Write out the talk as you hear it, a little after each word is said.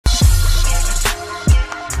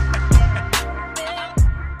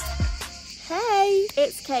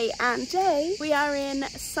it's Kate and today we are in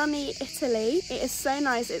sunny Italy. It is so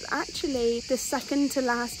nice. It's actually the second to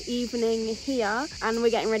last evening here and we're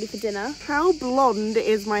getting ready for dinner. How blonde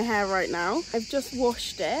is my hair right now? I've just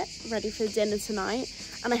washed it, ready for dinner tonight.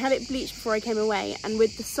 And I had it bleached before I came away, and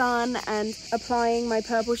with the sun and applying my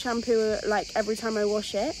purple shampoo like every time I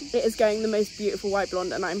wash it, it is going the most beautiful white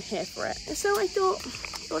blonde and I'm here for it. So I thought,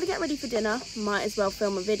 to get ready for dinner, might as well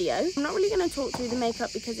film a video. I'm not really going to talk through the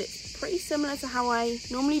makeup because it's pretty similar to how I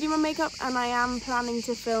normally do my makeup, and I am planning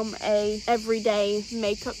to film a everyday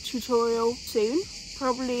makeup tutorial soon,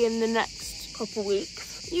 probably in the next couple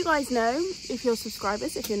weeks. You guys know, if you're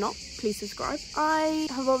subscribers, if you're not, please subscribe. I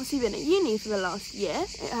have obviously been at uni for the last year.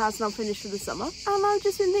 It has now finished for the summer. And I've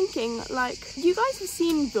just been thinking, like, you guys have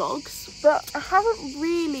seen vlogs, but I haven't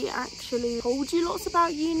really actually told you lots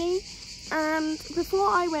about uni. And before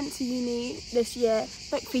I went to uni this year,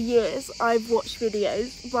 like for years, I've watched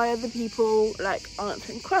videos by other people, like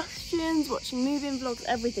answering questions, watching moving vlogs,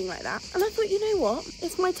 everything like that. And I thought, you know what?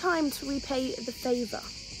 It's my time to repay the favour.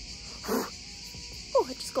 Oh,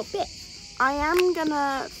 I just got bit. I am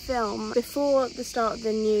gonna film before the start of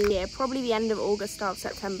the new year, probably the end of August, start of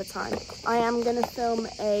September time. I am gonna film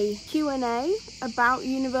a Q&A about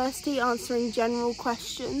university, answering general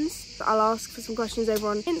questions. I'll ask for some questions over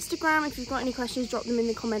on Instagram. If you've got any questions, drop them in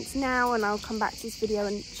the comments now and I'll come back to this video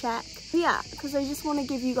and check. But yeah, because I just want to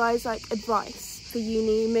give you guys like advice for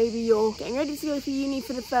uni. Maybe you're getting ready to go for uni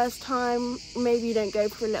for the first time, maybe you don't go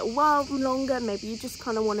for a little while longer, maybe you just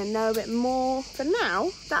kind of want to know a bit more. For now,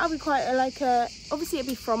 that'll be quite obviously it'll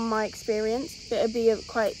be from my experience, but it'll be a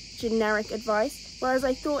quite generic advice. Whereas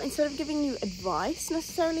I thought, instead of giving you advice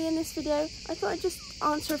necessarily in this video, I thought I'd just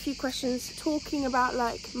answer a few questions talking about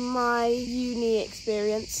like my uni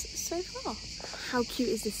experience so far. How cute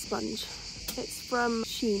is this sponge? It's from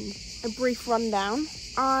Shein. A brief rundown.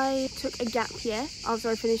 I took a gap year after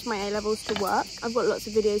I finished my A-levels to work. I've got lots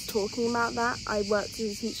of videos talking about that. I worked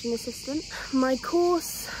as a teaching assistant. My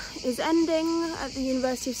course is ending at the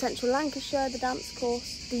University of Central Lancashire, the dance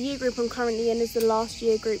course. The year group I'm currently in is the last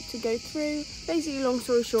year group to go through. Basically, long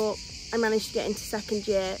story short, I managed to get into second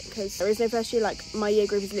year because there is no first year, like my year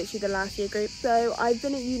group is literally the last year group. So I've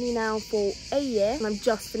been at uni now for a year and I've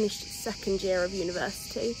just finished second year of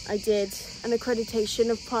university. I did an accreditation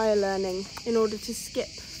of prior learning in order to skip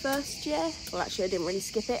first year. Well, actually I didn't really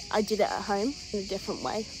skip it. I did it at home in a different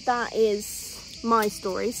way. That is my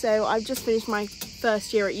story. So I've just finished my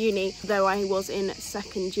first year at uni, though I was in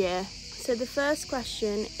second year. So the first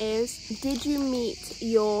question is, did you meet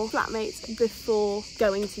your flatmates before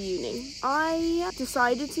going to uni? I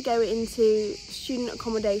decided to go into student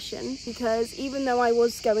accommodation because even though I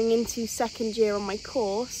was going into second year on my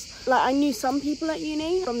course, like I knew some people at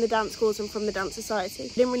uni from the dance course and from the dance society.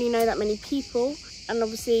 I didn't really know that many people. And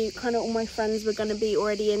obviously kind of all my friends were going to be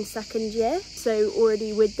already in second year, so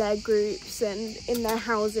already with their groups and in their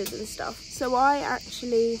houses and stuff. So I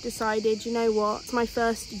actually decided, you know what, it's my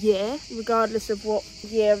first year, regardless of what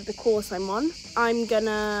year of the course I'm on, I'm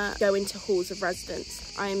gonna go into halls of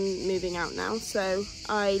residence. I'm moving out now, so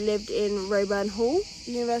I lived in Roeburn Hall,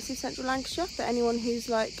 University of Central Lancashire, for anyone who's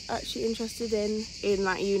like actually interested in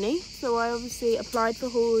that uni. So I obviously applied for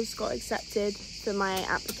halls, got accepted for my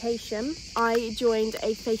application. I joined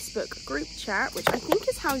a Facebook group chat, which I think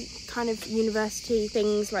is how kind of university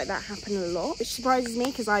things like that happen a lot, which surprises me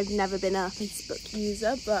because I've never been a Facebook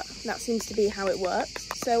user, but that seems to be how it works.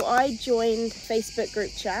 So I joined Facebook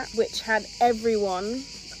group chat, which had everyone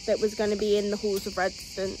that was going to be in the halls of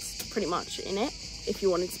residence pretty much in it. If you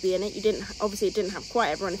wanted to be in it, you didn't, obviously it didn't have quite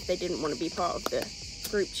everyone if they didn't want to be part of the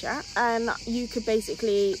group chat, and you could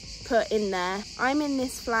basically put in there, I'm in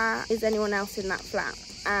this flat, is anyone else in that flat?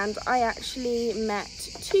 And I actually met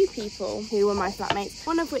two people who were my flatmates,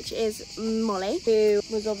 one of which is Molly, who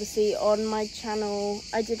was obviously on my channel.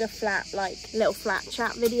 I did a little flat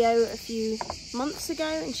chat video a few months ago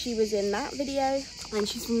and she was in that video, and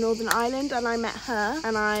she's from Northern Ireland, and I met her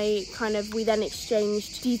and we then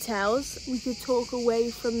exchanged details. We could talk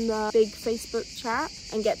away from the big Facebook chat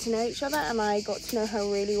and get to know each other, and I got to know her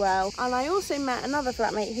really well. And I also met another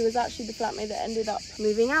flatmate who was actually the flatmate that ended up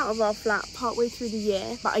moving out of our flat partway through the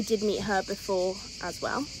year, but I did meet her before as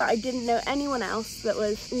well. But I didn't know anyone else that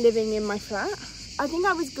was living in my flat. I think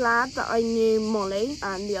I was glad that I knew Molly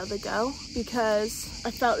and the other girl because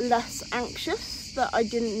I felt less anxious just that I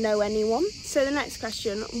didn't know anyone. So the next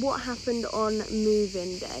question, what happened on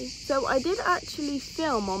move-in day? So I did actually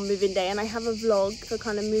film on move-in day, and I have a vlog for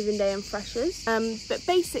kind of move-in day and freshers. But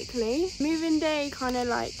basically, move-in day kind of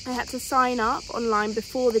like, I had to sign up online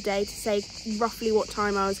before the day to say roughly what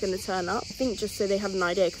time I was going to turn up. I think just so they had an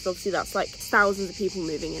idea, because obviously that's like thousands of people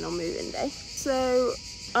moving in on move-in day. So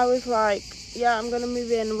I was like, yeah, I'm gonna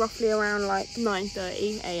move in roughly around like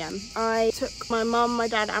 9:30 a.m. I took my mum, my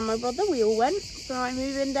dad and my brother. We all went for my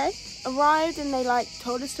move-in day. Arrived and they like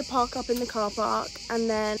told us to park up in the car park, and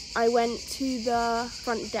then I went to the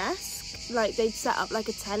front desk. Like they'd set up like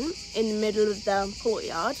a tent in the middle of the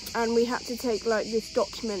courtyard, and we had to take like this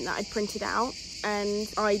document that I'd printed out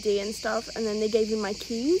and ID and stuff, and then they gave me my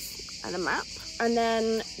keys and a map. And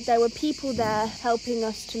then there were people there helping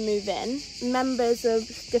us to move in, members of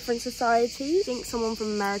different societies. I think someone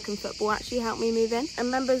from American football actually helped me move in, and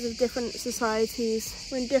members of different societies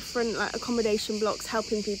were in different like accommodation blocks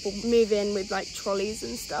helping people move in with like trolleys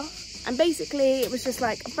and stuff. And basically it was just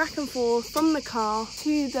like back and forth from the car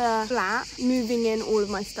to the flat, moving in all of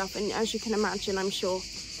my stuff. And as you can imagine, I'm sure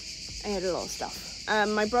I had a lot of stuff.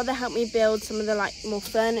 My brother helped me build some of the like more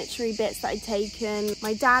furniture-y bits that I'd taken.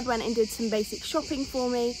 My dad went and did some basic shopping for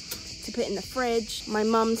me to put in the fridge. My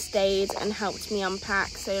mum stayed and helped me unpack,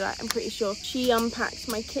 so like I'm pretty sure she unpacked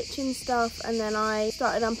my kitchen stuff, and then I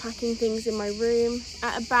started unpacking things in my room.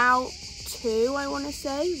 At about 2, I want to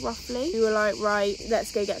say, roughly, we were like, right,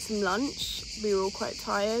 let's go get some lunch. We were all quite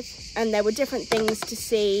tired, and there were different things to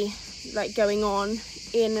see like going on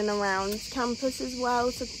in and around campus as well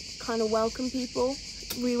to kind of welcome people.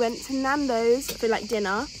 We went to Nando's for like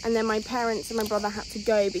dinner, and then my parents and my brother had to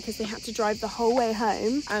go because they had to drive the whole way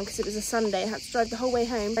home because it was a Sunday. Had to drive the whole way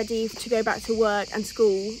home ready to go back to work and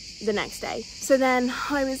school the next day. So then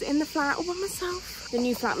I was in the flat all by myself. The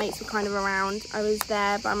new flatmates were kind of around. I was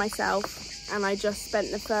there by myself, and I just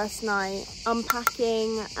spent the first night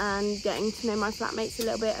unpacking and getting to know my flatmates a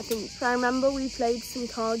little bit. I think I remember we played some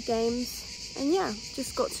card games. And yeah,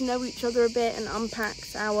 just got to know each other a bit and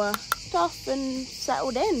unpacked our stuff and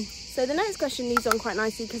settled in. So the next question leads on quite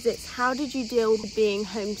nicely, because it's how did you deal with being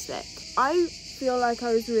homesick? I feel like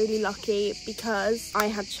I was really lucky because I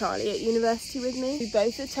had Charlie at university with me. We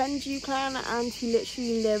both attend UCLan, and he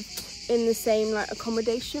literally lived in the same like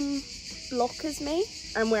accommodation block as me,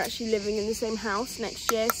 and we're actually living in the same house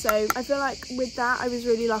next year. So I feel like with that I was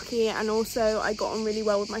really lucky, and also I got on really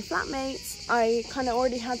well with my flatmates. I kind of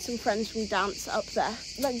already had some friends from dance up there.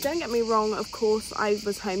 Like, don't get me wrong, of course I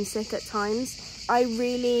was homesick at times. I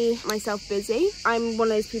really myself busy. I'm one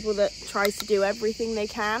of those people that tries to do everything they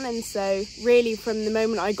can, and so really from the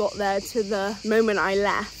moment I got there to the moment I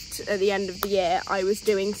left at the end of the year, I was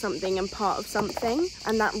doing something and part of something,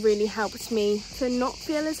 and that really helped me to not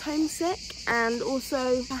feel as homesick, and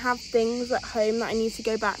also to have things at home that I need to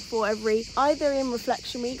go back for either in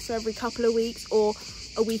reflection weeks or every couple of weeks, or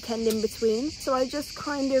a weekend in between. So I just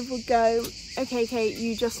kind of would go, okay Kate,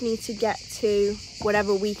 you just need to get to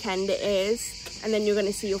whatever weekend it is, and then you're going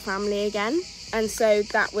to see your family again. And so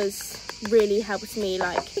that was really helped me,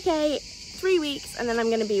 like, okay, 3 weeks and then I'm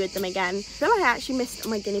going to be with them again. I feel like I actually missed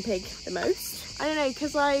my guinea pig the most. I don't know,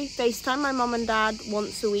 because I FaceTime my mum and dad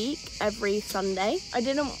once a week, every Sunday. We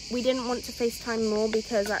didn't want to FaceTime more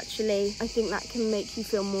because actually I think that can make you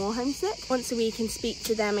feel more homesick. Once a week and speak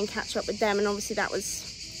to them and catch up with them, and obviously that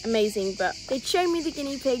was amazing, but they'd show me the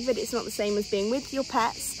guinea pig, but it's not the same as being with your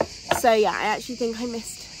pets. So yeah, I actually think I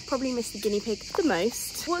probably missed the guinea pig the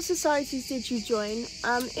most. What societies did you join?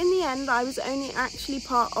 In the end, I was only actually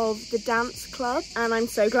part of the dance club, and I'm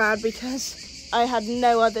so glad because I had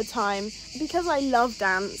no other time. Because I love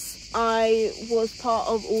dance, I was part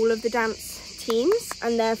of all of the dance teams,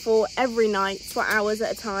 and therefore every night for hours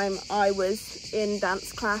at a time I was in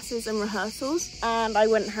dance classes and rehearsals, and I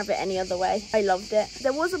wouldn't have it any other way. I loved it.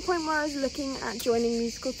 There was a point where I was looking at joining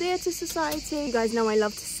musical theatre society. You guys know I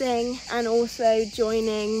love to sing, and also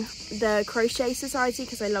joining the crochet society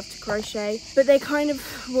because I love to crochet, but they kind of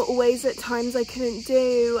were always at times I couldn't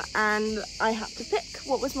do, and I had to pick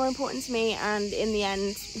what was more important to me, and in the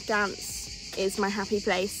end dance is my happy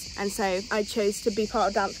place, and so I chose to be part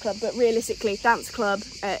of dance club. But realistically, dance club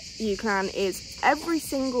at UCLan is every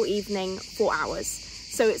single evening 4 hours,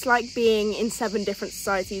 so it's like being in 7 different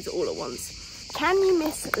societies all at once. Can you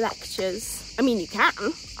miss lectures? I mean, you can.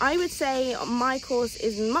 I would say my course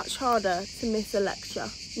is much harder to miss a lecture.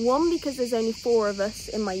 1, because there's only 4 of us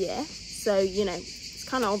in my year, so you know it's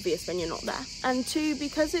kind of obvious when you're not there, and 2,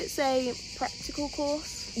 because it's a practical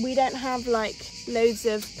course. We don't have like loads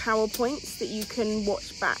of PowerPoints that you can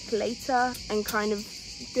watch back later and kind of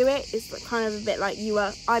do it. It's kind of a bit like you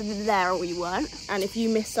were either there or you weren't, and if you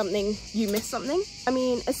missed something, you missed something. I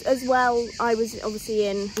mean, as well, I was obviously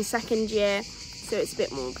in the second year, so it's a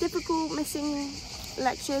bit more difficult missing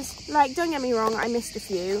lectures. Like, don't get me wrong, I missed a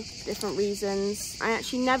few different reasons. I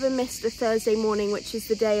actually never missed a Thursday morning, which is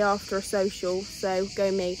the day after a social, so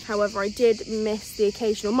go me. However, I did miss the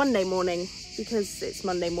occasional Monday morning because it's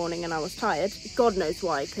Monday morning and I was tired. God knows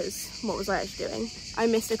why, because what was I actually doing? I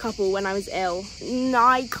missed a couple when I was ill. No,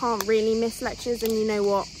 I can't really miss lectures, and you know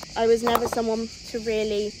what? I was never someone to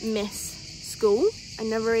really miss school. I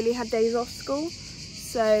never really had days off school,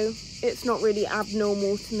 so it's not really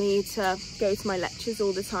abnormal to me to go to my lectures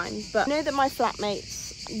all the time. But I know that my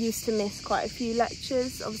flatmates used to miss quite a few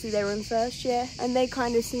lectures. Obviously they were in first year and they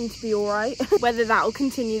kind of seem to be all right. Whether that will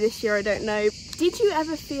continue this year, I don't know. Did you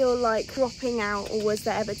ever feel like dropping out, or was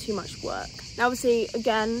there ever too much work? Now obviously,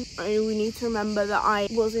 again, we need to remember that I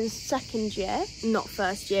was in second year, not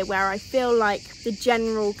first year, where I feel like the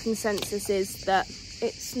general consensus is that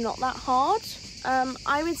it's not that hard.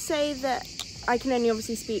 I would say that I can only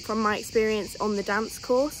obviously speak from my experience on the dance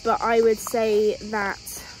course, but I would say that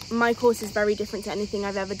my course is very different to anything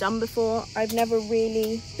I've ever done before. I've never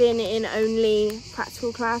really been in only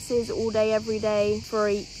practical classes all day, every day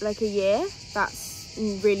for like a year. That's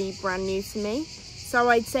really brand new to me. So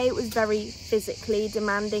I'd say it was very physically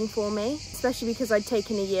demanding for me, especially because I'd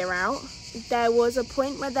taken a year out. There was a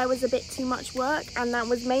point where there was a bit too much work, and that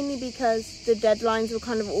was mainly because the deadlines were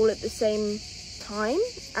kind of all at the same time,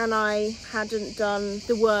 and I hadn't done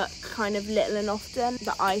the work kind of little and often,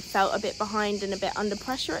 that I felt a bit behind and a bit under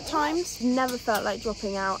pressure at times. Never felt like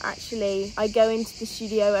dropping out. Actually, I go into the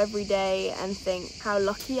studio every day and think how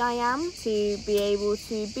lucky I am to be able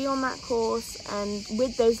to be on that course and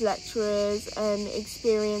with those lecturers and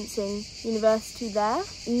experiencing university there.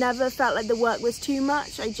 Never felt like the work was too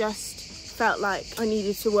much. I just felt like I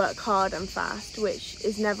needed to work hard and fast, which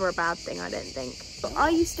is never a bad thing, I don't think. But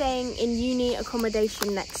are you staying in uni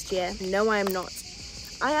accommodation next year? No, I am not.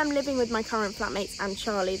 I am living with my current flatmates and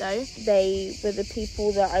Charlie though. They were the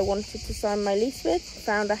people that I wanted to sign my lease with.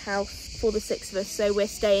 Found a house for the 6 of us, so we're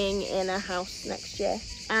staying in a house next year.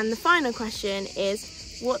 And the final question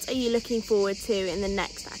is, what are you looking forward to in the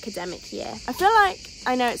next academic year? I feel like,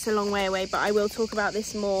 I know it's a long way away, but I will talk about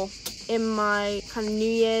this more in my kind of New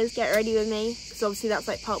Year's Get Ready With Me, because obviously that's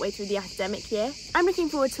like partway through the academic year. I'm looking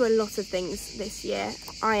forward to a lot of things this year.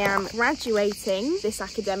 I am graduating this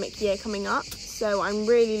academic year coming up, so I'm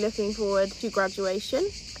really looking forward to graduation.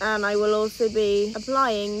 And I will also be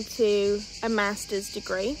applying to a master's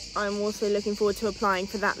degree. I'm also looking forward to applying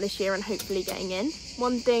for that this year and hopefully getting in.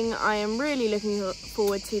 One thing I am really looking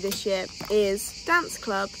forward to this year is dance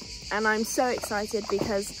club, and I'm so excited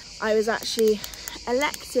because I was actually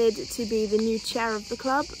elected to be the new chair of the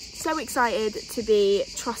club. So excited to be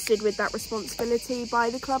trusted with that responsibility by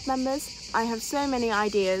the club members. I have so many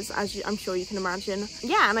ideas, as I'm sure you can imagine.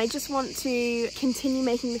 Yeah, and I just want to continue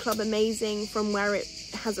making the club amazing from where it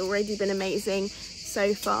has already been amazing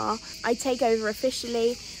so far. I take over officially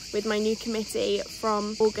with my new committee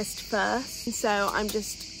from August 1st, so I'm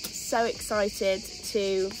just so excited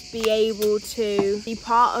to be able to be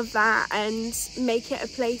part of that and make it a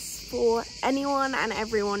place for anyone and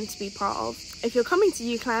everyone to be part of. If you're coming to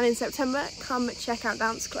UCLan in September, come check out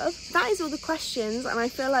Dance Club. That is all the questions, and I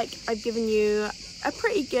feel like I've given you a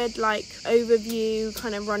pretty good like overview,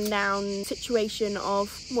 kind of rundown situation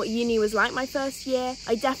of what uni was like my first year.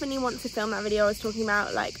 I definitely want to film that video I was talking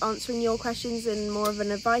about, like answering your questions in more of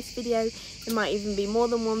an advice video. It might even be more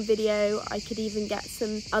than one video. I could even get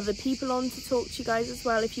some other people on to talk to you guys as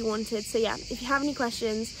well if you wanted. So yeah, if you have any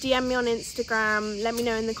questions, DM me on Instagram, let me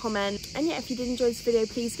know in the comment. And yeah, if you did enjoy this video,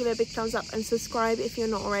 please give it a big thumbs up and subscribe if you're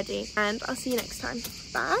not already. And I'll see you next time.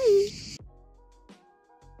 Bye!